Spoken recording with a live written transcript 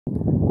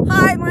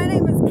Hi, my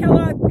name is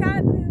Kellogg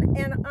Patton,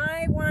 and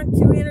I want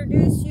to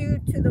introduce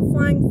you to the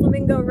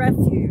Flamingo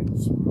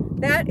Refuge.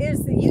 That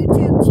is the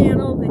YouTube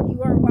channel that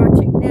you are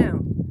watching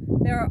now.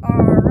 There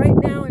are, right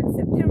now in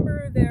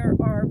September, there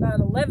are about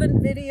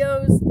 11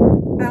 videos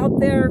out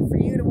there for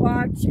you to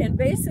watch, and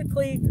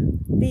basically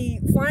the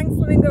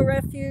Flamingo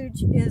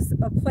Refuge is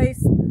a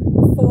place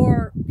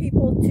for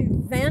people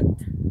to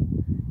vent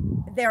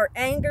their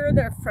anger,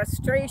 their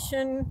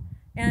frustration,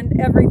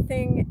 and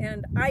everything.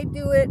 And I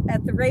do it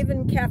at the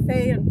Raven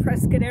Cafe in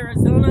Prescott,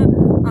 Arizona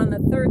on the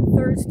third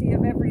Thursday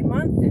of every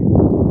month.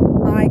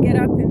 I get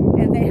up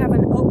and they have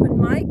an open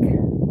mic,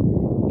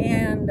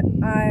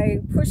 and I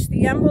push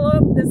the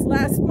envelope this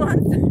last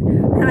month.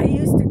 I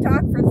used to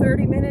talk for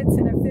 30 minutes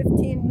in a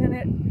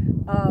 15-minute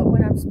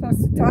when I'm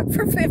supposed to talk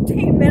for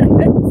 15 minutes.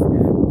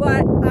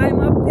 But I'm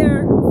up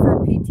there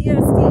for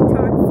PTSD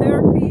talk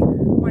therapy.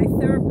 My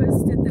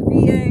therapist at the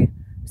VA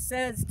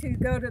says to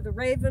go to the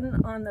Raven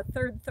on the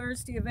third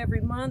Thursday of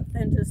every month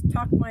and just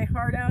talk my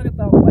heart out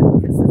about what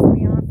pisses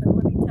me off. And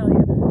let me tell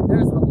you,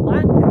 there's a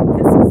lot that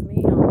pisses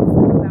me off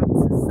about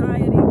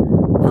society,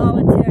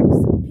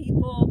 politics,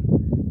 people,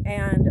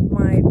 and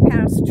my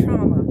past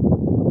trauma.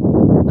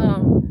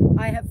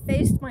 I have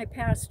faced my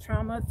past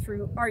trauma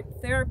through art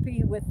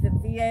therapy with the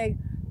VA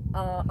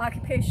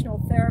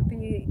occupational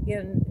therapy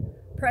in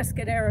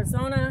Prescott,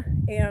 Arizona,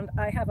 and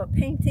I have a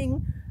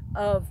painting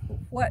of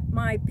what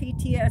my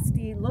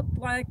PTSD looked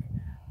like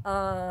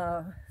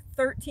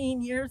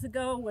 13 years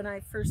ago when I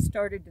first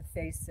started to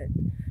face it.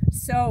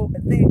 So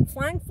the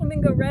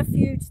Flamingo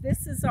Refuge,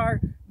 this is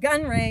our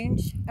gun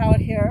range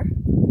out here,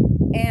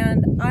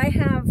 and I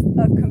have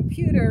a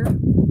computer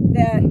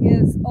that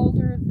is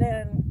older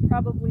than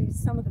probably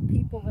some of the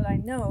people that I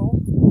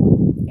know,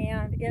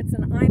 and it's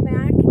an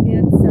iMac.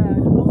 It's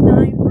an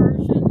 09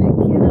 version. It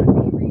cannot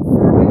be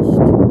refurbished,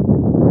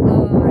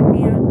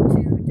 and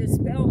to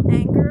dispel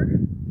anger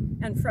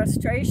and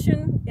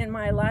frustration in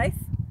my life,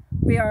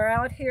 we are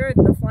out here at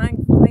the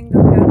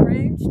Flamingo gun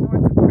range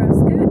north of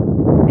Prescott,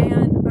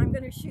 and I'm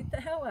going to shoot the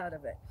hell out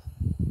of it.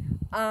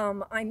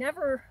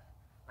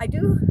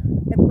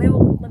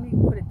 Well, let me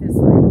put it this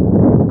way.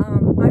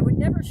 I would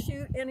never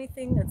shoot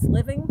anything that's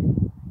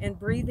living and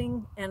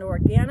breathing and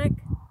organic,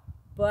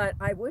 but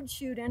I would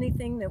shoot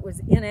anything that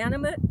was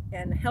inanimate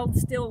and held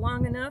still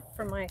long enough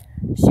for my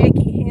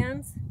shaky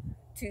hands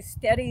to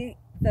steady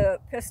the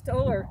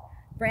pistol. Or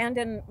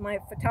Brandon, my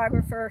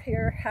photographer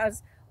here,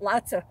 has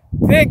lots of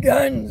big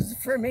guns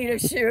for me to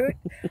shoot.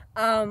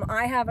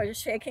 I have a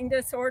shaking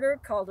disorder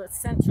called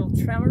essential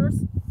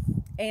tremors,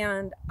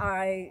 and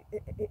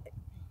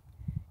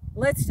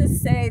let's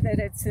just say that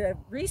it's a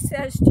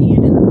recessed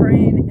gene in the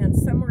brain, and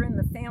somewhere in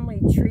the family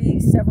tree,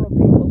 several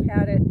people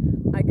had it.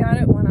 I got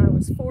it when I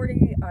was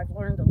 40. I've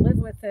learned to live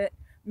with it.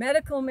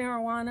 Medical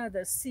marijuana, the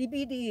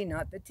CBD,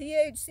 not the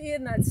THC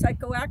and that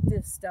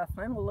psychoactive stuff,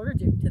 I'm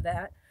allergic to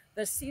that.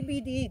 The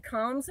CBD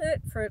calms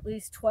it for at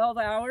least 12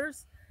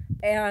 hours.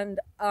 And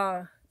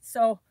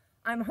so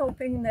I'm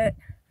hoping that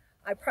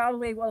I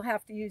probably will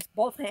have to use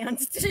both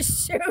hands to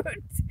shoot.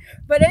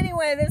 But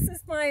anyway, this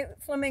is my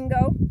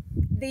flamingo.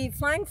 The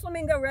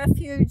Flamingo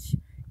Refuge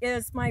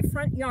is my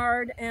front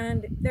yard,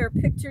 and there are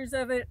pictures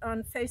of it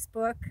on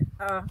Facebook,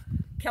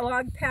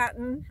 Kellogg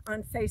Patton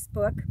on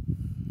Facebook.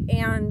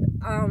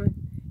 And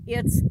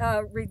it's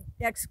a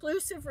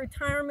exclusive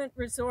retirement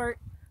resort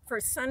for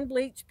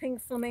sun-bleached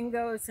pink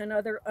flamingos and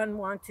other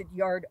unwanted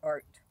yard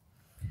art.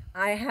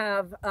 I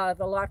have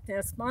the Loch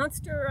Ness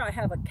Monster. I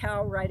have a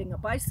cow riding a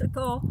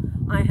bicycle.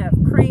 I have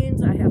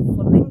cranes. I have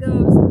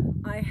flamingos.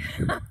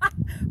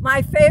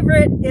 My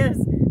favorite is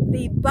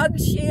the bug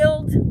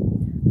shield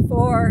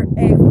for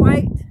a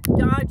white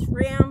Dodge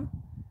Ram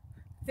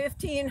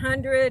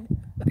 1500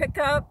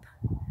 pickup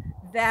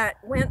that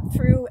went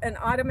through an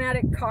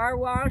automatic car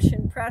wash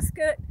in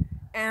Prescott,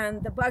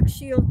 and the bug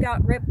shield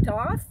got ripped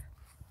off,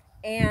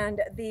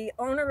 and the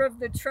owner of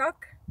the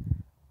truck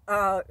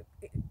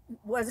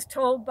was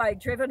told by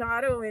Driven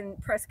Auto in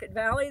Prescott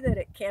Valley that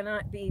it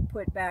cannot be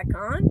put back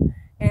on,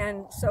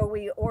 and so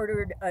we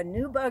ordered a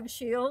new bug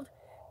shield,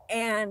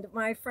 and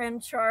my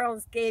friend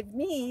Charles gave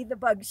me the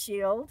bug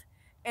shield,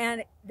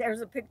 and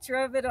there's a picture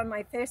of it on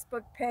my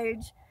Facebook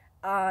page.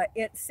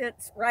 It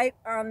sits right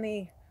on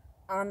the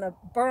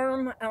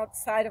berm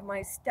outside of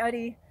my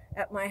study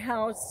at my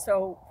house,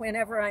 so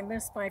whenever I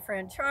miss my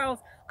friend Charles,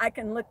 I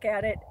can look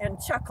at it and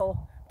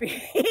chuckle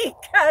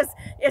because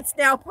it's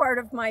now part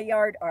of my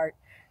yard art.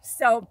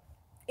 So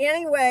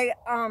anyway,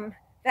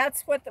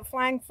 that's what the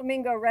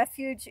Flamingo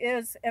Refuge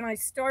is, and I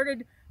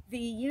started the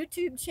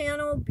YouTube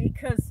channel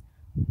because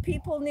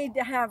people need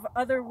to have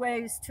other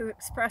ways to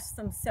express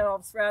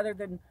themselves rather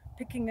than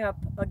picking up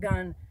a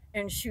gun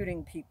and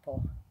shooting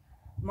people.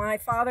 My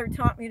father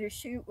taught me to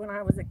shoot when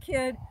I was a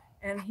kid,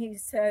 and he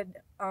said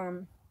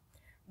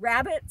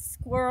rabbits,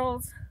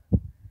 squirrels,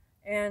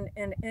 and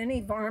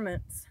any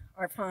varmints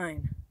are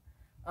fine.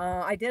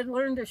 I did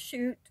learn to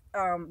shoot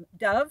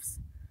doves,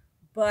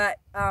 but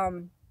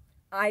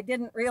I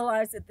didn't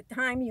realize at the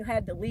time you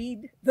had to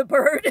lead the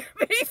bird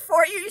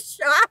before you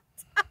shot.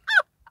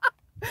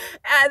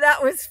 And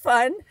that was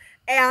fun.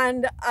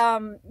 And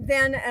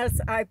then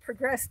as I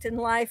progressed in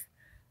life,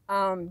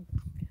 um,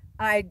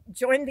 I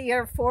joined the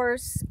Air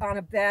Force on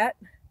a bet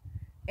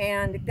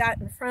and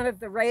got in front of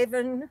the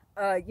Raven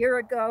a year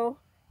ago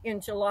in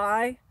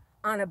July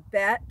on a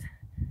bet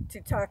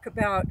to talk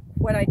about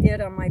what I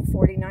did on my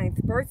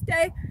 49th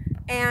birthday.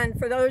 And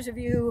for those of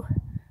you,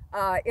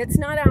 it's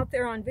not out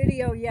there on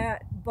video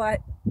yet,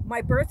 but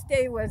my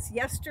birthday was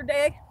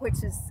yesterday,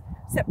 which is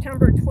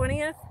September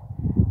 20th.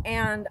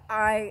 And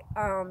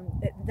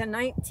the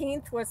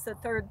 19th was the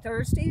third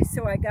Thursday,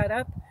 so I got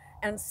up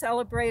and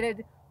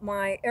celebrated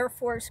my Air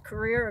Force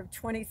career of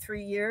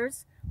 23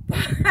 years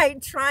by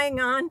trying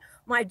on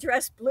my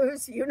dress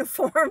blues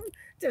uniform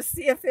to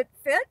see if it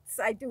fits.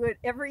 I do it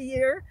every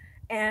year,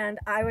 and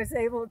I was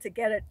able to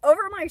get it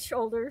over my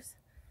shoulders,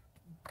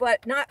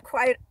 but not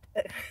quite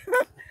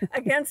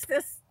against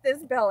this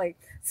belly.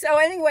 So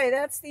anyway,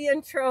 that's the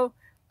intro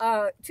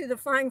to the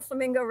Flying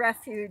Flamingo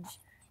Refuge.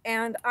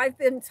 And I've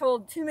been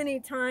told too many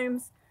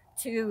times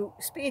to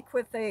speak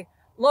with a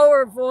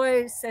lower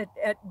voice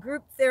at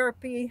group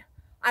therapy.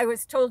 I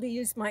was told to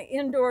use my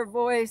indoor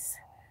voice,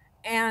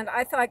 and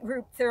I thought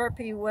group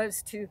therapy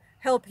was to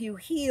help you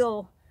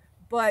heal,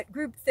 but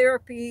group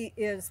therapy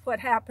is what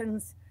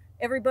happens.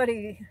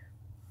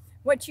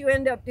 What you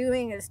end up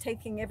doing is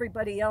taking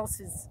everybody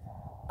else's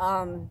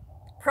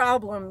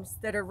problems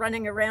that are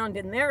running around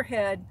in their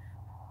head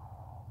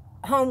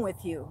home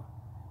with you.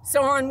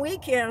 So on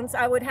weekends,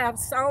 I would have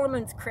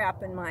Solomon's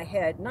crap in my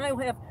head, and I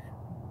would have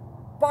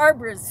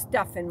Barbara's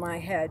stuff in my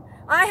head.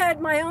 I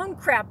had my own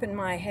crap in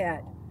my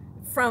head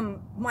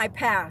from my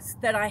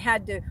past that I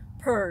had to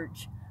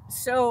purge.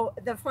 So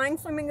the Flying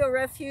Flamingo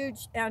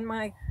Refuge and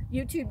my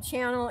YouTube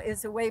channel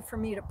is a way for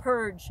me to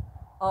purge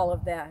all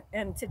of that.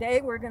 And today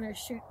we're going to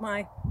shoot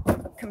my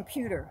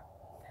computer.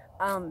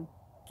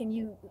 Can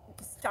you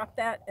stop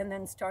that and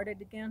then start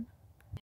it again?